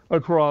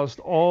across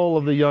all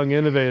of the young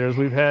innovators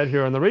we've had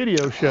here on the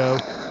radio show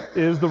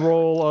is the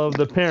role of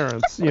the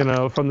parents,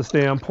 from the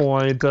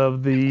standpoint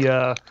of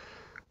the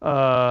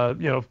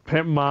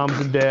moms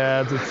and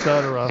dads,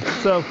 etc.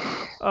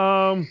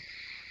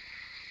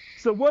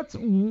 So what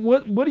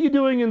are you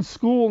doing in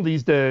school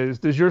these days?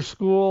 Does your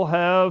school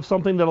have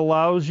something that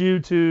allows you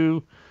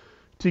to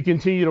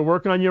continue to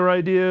work on your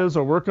ideas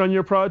or work on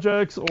your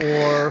projects,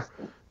 or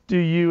do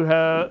you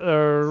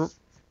have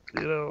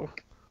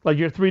like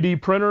your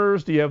 3D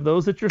printers? Do you have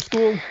those at your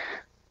school?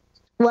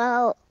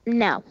 Well,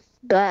 no,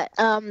 but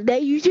they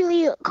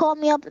usually call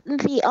me up in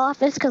the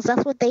office because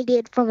that's what they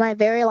did for my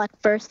very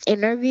first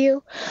interview,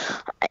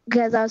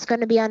 because I was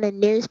going to be on a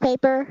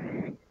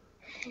newspaper.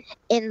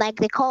 And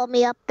they called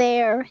me up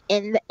there,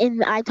 and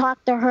I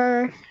talked to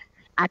her.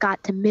 I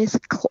got to miss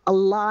a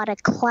lot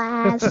of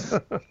class,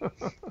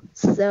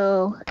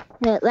 so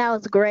Yeah, that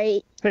was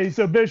great. Hey,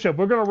 so Bishop,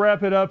 we're going to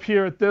wrap it up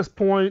here at this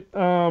point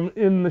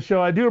in the show.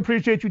 I do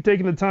appreciate you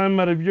taking the time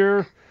out of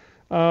your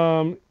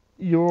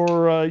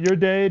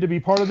day to be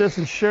part of this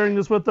and sharing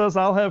this with us.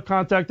 I'll have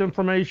contact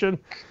information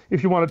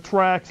if you want to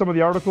track some of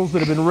the articles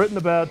that have been written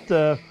about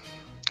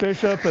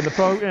Bishop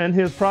and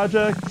his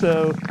project.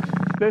 So,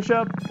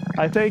 Bishop,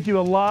 I thank you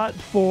a lot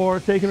for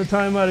taking the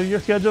time out of your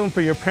schedule and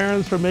for your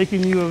parents for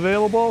making you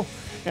available.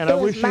 And It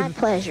was my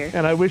pleasure.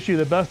 And I wish you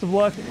the best of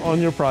luck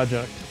on your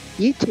project.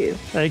 You too.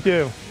 Thank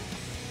you.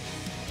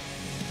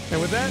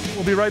 And with that,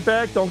 we'll be right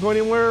back. Don't go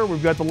anywhere.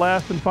 We've got the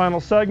last and final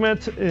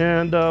segment,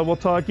 and we'll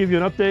give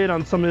you an update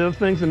on some of the other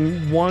things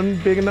and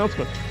one big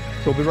announcement.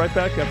 So we'll be right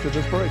back after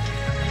this break.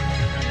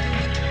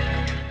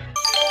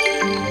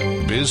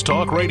 Biz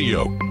Talk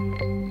Radio.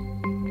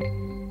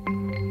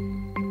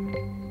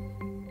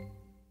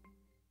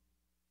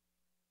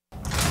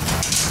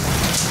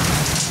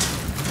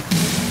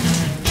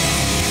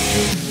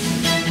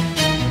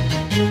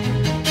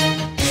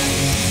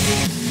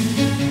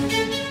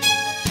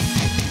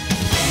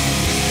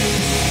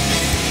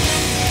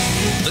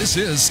 This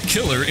is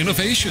Killer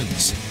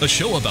Innovations, a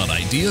show about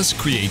ideas,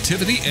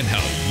 creativity, and how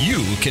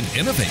you can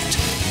innovate.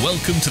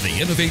 Welcome to the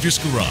Innovator's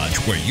Garage,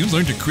 where you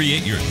learn to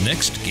create your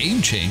next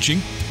game-changing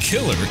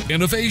killer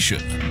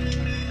innovation.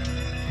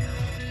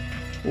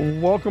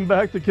 Welcome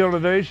back to Killer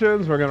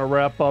Innovations. We're going to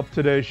wrap up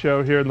today's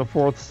show here in the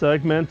fourth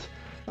segment.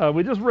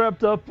 We just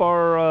wrapped up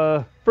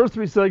our first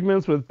three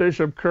segments with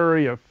Bishop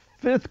Curry, a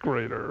fifth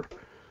grader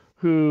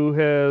who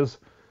has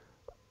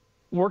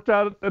worked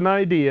out an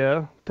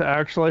idea to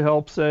actually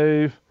help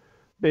save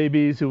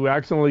babies who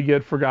accidentally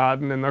get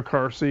forgotten in their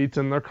car seats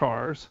in their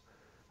cars,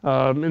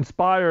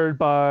 inspired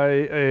by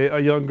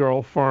a young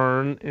girl,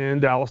 Fern, in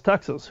Dallas,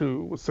 Texas,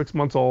 who was 6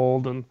 months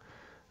old and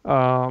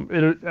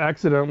it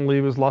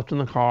accidentally was left in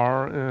the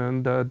car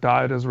and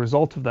died as a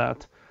result of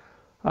that.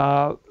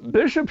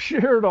 Bishop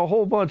shared a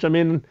whole bunch. I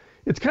mean,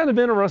 it's kind of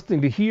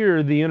interesting to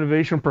hear the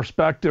innovation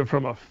perspective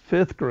from a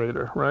fifth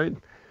grader, right?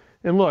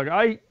 And look,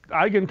 I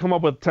can come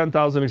up with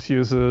 10,000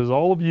 excuses.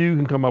 All of you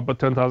can come up with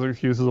 10,000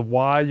 excuses of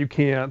why you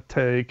can't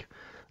take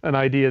an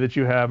idea that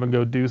you have and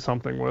go do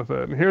something with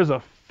it. And here's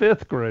a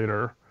fifth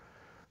grader,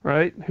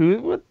 right,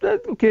 who,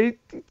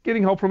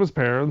 getting help from his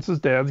parents. His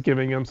dad's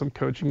giving him some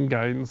coaching and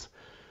guidance.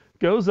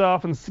 Goes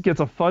off and gets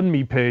a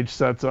FundMe page,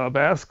 sets up,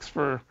 asks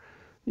for,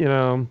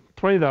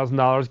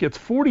 $20,000, gets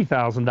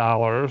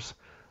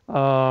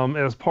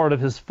 $40,000 as part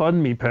of his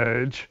FundMe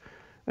page,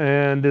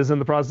 and is in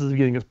the process of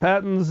getting his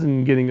patents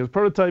and getting his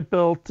prototype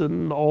built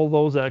and all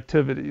those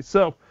activities.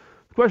 So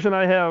the question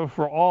I have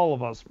for all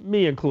of us,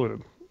 me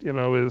included,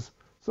 is,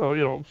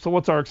 so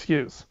what's our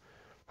excuse?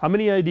 How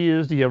many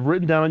ideas do you have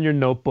written down in your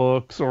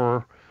notebooks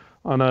or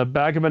on a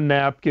back of a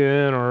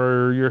napkin,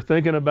 or you're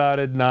thinking about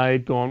it at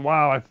night going,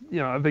 wow, I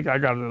think I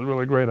got a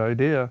really great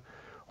idea.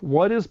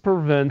 What is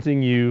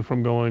preventing you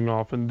from going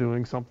off and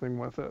doing something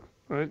with it,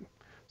 right?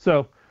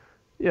 So,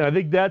 yeah, I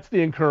think that's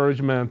the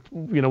encouragement,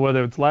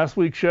 whether it's last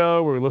week's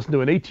show where we listened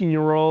to an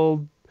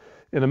 18-year-old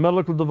in a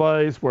medical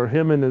device where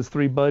him and his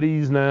three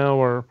buddies now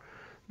are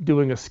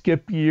doing a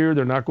skip year.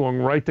 They're not going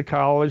right to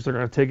college. They're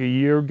going to take a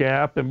year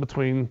gap in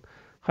between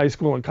high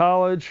school and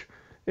college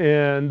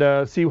and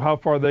see how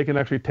far they can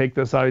actually take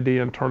this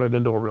idea and turn it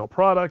into a real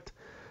product.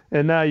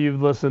 And now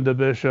you've listened to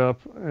Bishop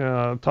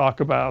talk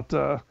about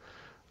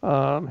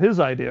his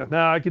idea.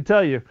 Now, I can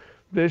tell you,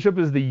 Bishop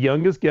is the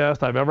youngest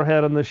guest I've ever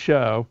had on this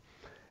show.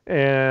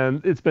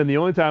 And it's been the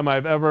only time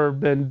I've ever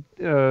been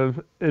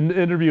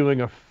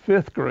interviewing a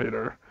fifth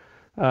grader.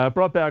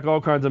 Brought back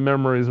all kinds of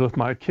memories with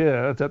my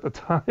kids at the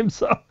time.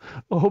 So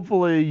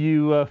hopefully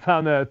you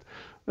found that,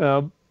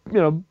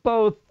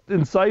 both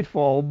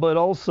insightful, but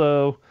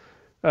also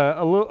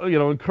a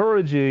little,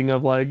 encouraging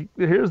of like,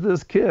 here's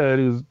this kid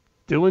who's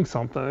doing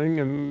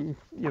something and,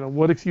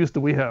 what excuse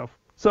do we have?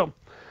 So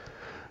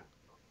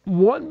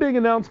one big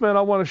announcement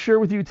I want to share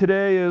with you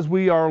today is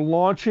we are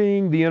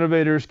launching the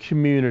Innovators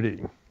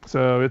community.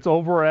 So it's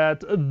over at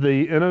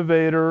the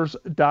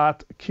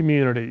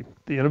innovators.community,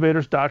 the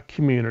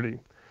innovators.community.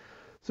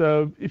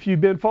 So if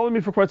you've been following me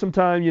for quite some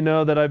time, you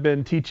know that I've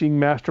been teaching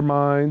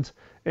masterminds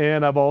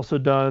and I've also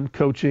done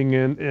coaching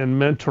and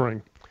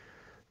mentoring.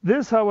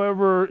 This,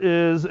 however,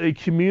 is a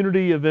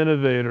community of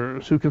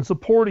innovators who can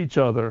support each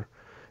other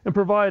and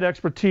provide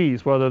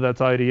expertise, whether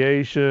that's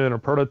ideation or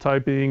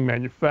prototyping,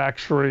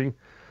 manufacturing,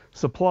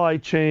 supply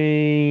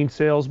chain,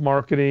 sales,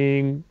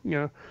 marketing,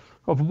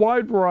 a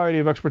wide variety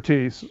of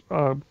expertise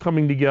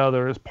coming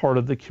together as part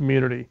of the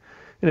community.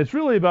 And it's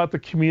really about the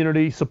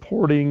community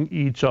supporting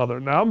each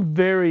other. Now, I'm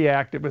very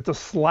active. It's a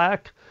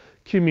Slack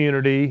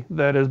community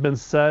that has been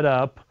set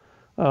up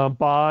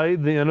by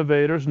the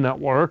Innovators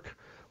Network,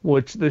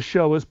 which this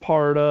show is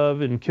part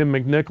of, and Kim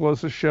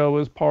McNicholas' show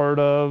is part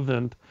of.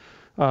 And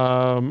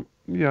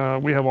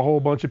we have a whole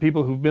bunch of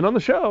people who've been on the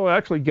show,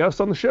 actually guests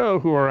on the show,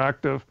 who are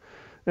active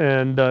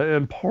and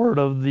part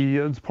of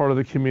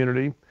the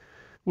community.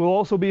 We'll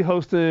also be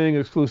hosting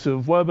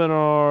exclusive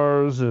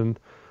webinars and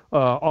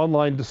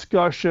online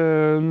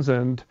discussions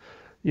and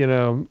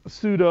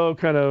pseudo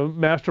kind of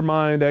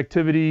mastermind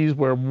activities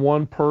where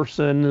one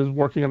person is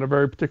working on a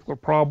very particular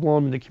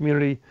problem and the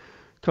community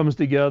comes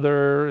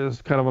together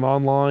as kind of an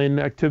online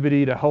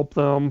activity to help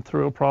them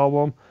through a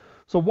problem.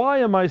 So why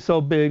am I so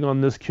big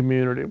on this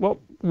community? Well,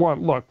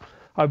 one, look,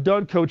 I've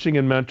done coaching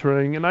and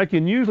mentoring, and I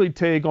can usually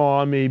take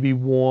on maybe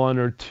one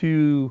or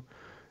two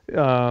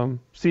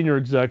senior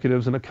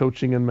executives in a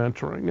coaching and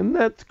mentoring, and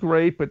that's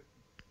great, but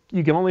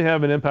you can only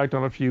have an impact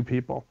on a few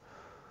people.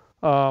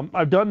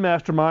 I've done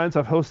masterminds,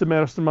 I've hosted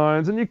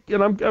masterminds,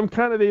 and I'm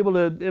kind of able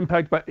to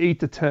impact about 8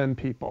 to 10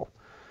 people.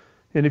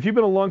 And if you've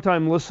been a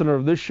long-time listener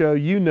of this show,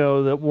 you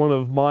know that one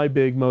of my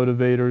big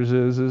motivators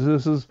is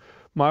this is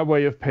my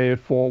way of pay it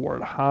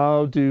forward.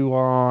 How do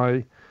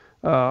I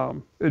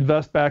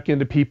invest back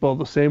into people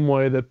the same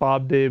way that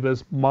Bob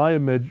Davis, my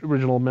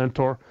original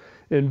mentor,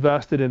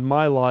 invested in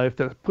my life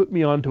that put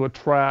me onto a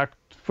track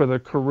for the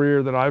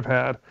career that I've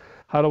had?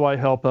 How do I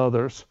help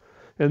others?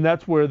 And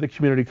that's where the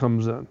community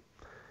comes in.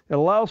 It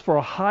allows for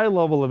a high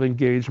level of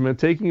engagement,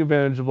 taking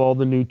advantage of all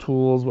the new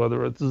tools,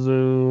 whether it's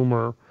Zoom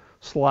or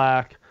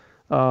Slack,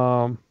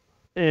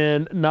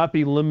 and not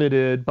be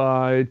limited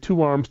by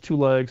 2 arms, 2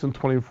 legs, and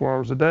 24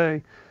 hours a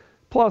day.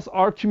 Plus,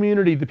 our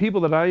community, the people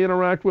that I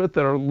interact with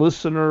that are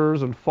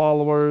listeners and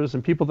followers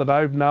and people that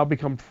I've now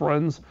become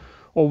friends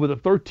over the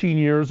 13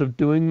 years of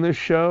doing this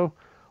show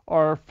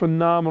are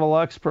phenomenal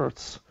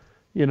experts.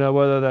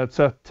 Whether that's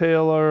Seth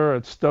Taylor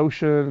at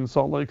Stoshin in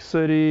Salt Lake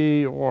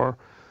City, or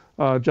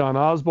John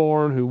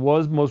Osborne, who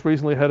was most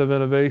recently head of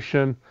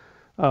innovation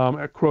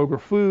at Kroger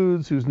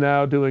Foods, who's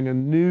now doing a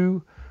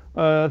new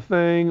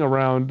thing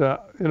around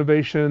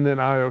innovation in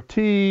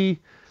IoT.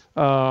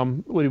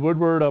 Woody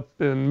Woodward up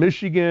in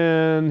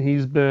Michigan.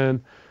 He's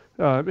been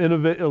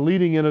a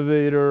leading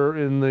innovator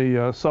in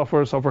the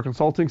software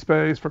consulting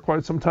space for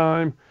quite some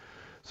time.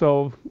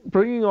 So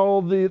bringing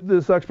all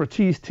this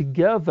expertise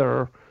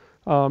together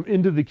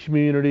into the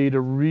community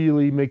to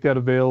really make that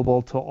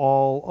available to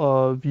all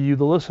of you,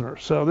 the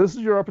listeners. So this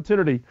is your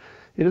opportunity.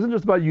 It isn't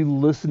just about you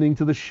listening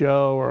to the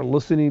show or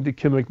listening to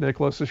Kim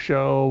McNicholas's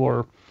show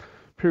or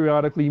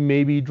periodically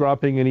maybe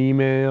dropping an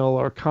email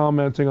or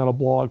commenting on a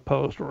blog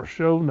post or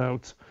show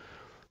notes.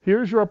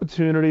 Here's your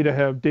opportunity to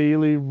have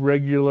daily,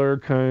 regular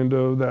kind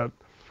of that,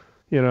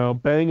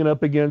 banging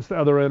up against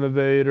other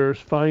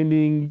innovators,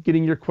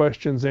 getting your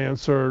questions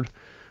answered,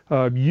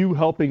 you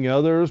helping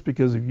others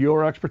because of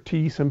your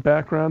expertise and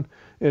background,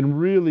 and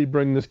really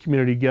bring this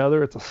community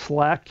together. It's a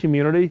Slack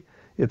community.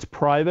 It's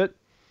private.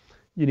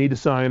 You need to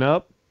sign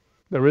up.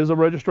 There is a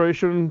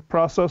registration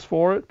process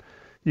for it.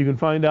 You can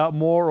find out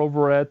more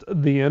over at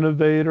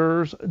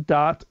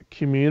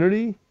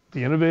theinnovators.community,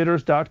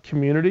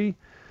 theinnovators.community.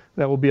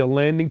 That will be a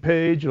landing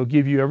page. It'll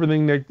give you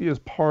everything that is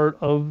part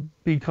of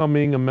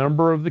becoming a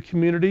member of the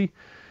community.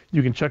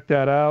 You can check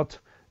that out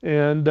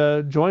and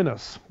join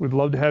us. We'd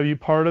love to have you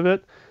part of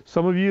it.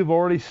 Some of you have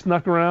already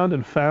snuck around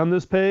and found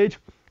this page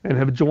and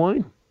have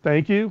joined.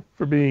 Thank you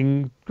for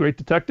being great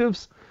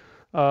detectives.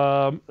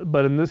 But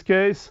in this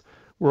case,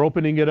 we're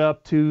opening it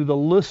up to the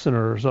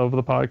listeners of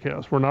the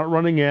podcast. We're not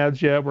running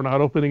ads yet. We're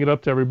not opening it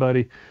up to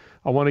everybody.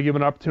 I want to give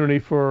an opportunity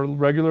for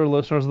regular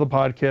listeners of the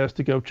podcast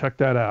to go check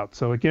that out.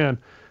 So again,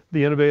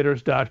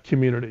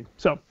 theinnovators.community.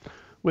 So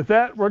with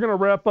that, we're going to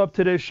wrap up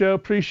today's show.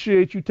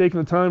 Appreciate you taking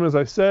the time. As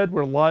I said,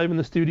 we're live in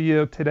the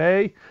studio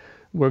today.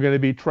 We're going to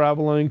be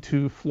traveling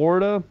to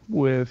Florida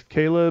with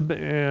Caleb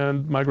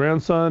and my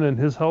grandson and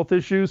his health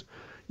issues.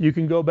 You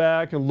can go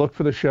back and look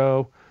for the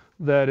show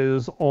that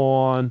is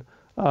on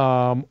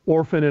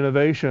Orphan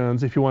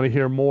Innovations if you want to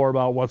hear more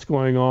about what's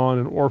going on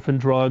in orphan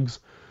drugs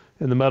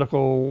and the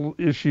medical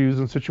issues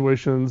and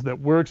situations that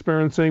we're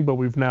experiencing, but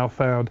we've now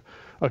found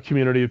a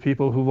community of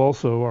people who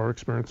also are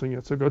experiencing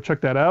it. So go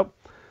check that out.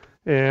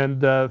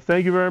 And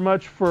thank you very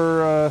much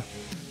for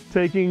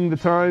taking the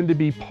time to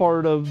be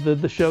part of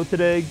the show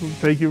today.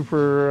 Thank you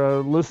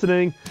for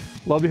listening.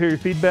 Love to hear your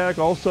feedback.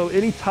 Also,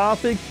 any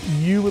topics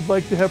you would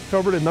like to have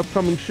covered in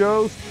upcoming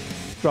shows,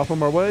 drop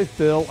them our way,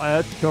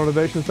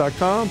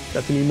 phil@killinnovations.com.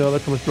 That's an email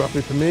that comes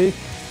directly to me.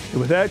 And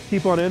with that,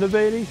 keep on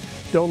innovating.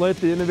 Don't let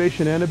the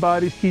innovation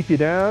antibodies keep you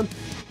down.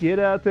 Get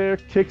out there,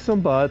 kick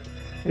some butt,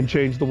 and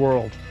change the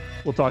world.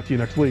 We'll talk to you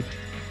next week.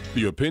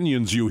 The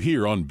opinions you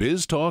hear on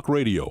Biz Talk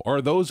Radio are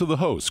those of the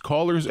hosts,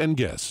 callers, and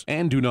guests,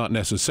 and do not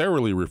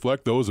necessarily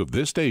reflect those of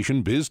this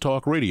station, Biz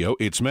Talk Radio,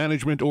 its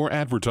management, or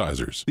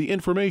advertisers. The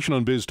information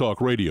on Biz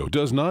Talk Radio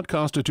does not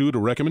constitute a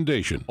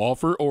recommendation,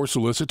 offer, or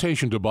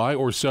solicitation to buy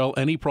or sell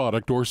any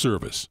product or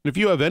service. If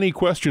you have any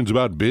questions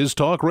about Biz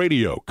Talk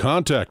Radio,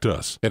 contact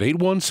us at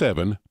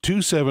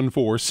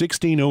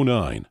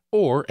 817-274-1609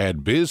 or at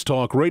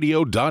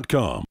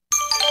biztalkradio.com.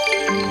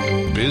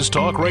 Biz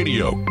Talk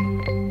Radio.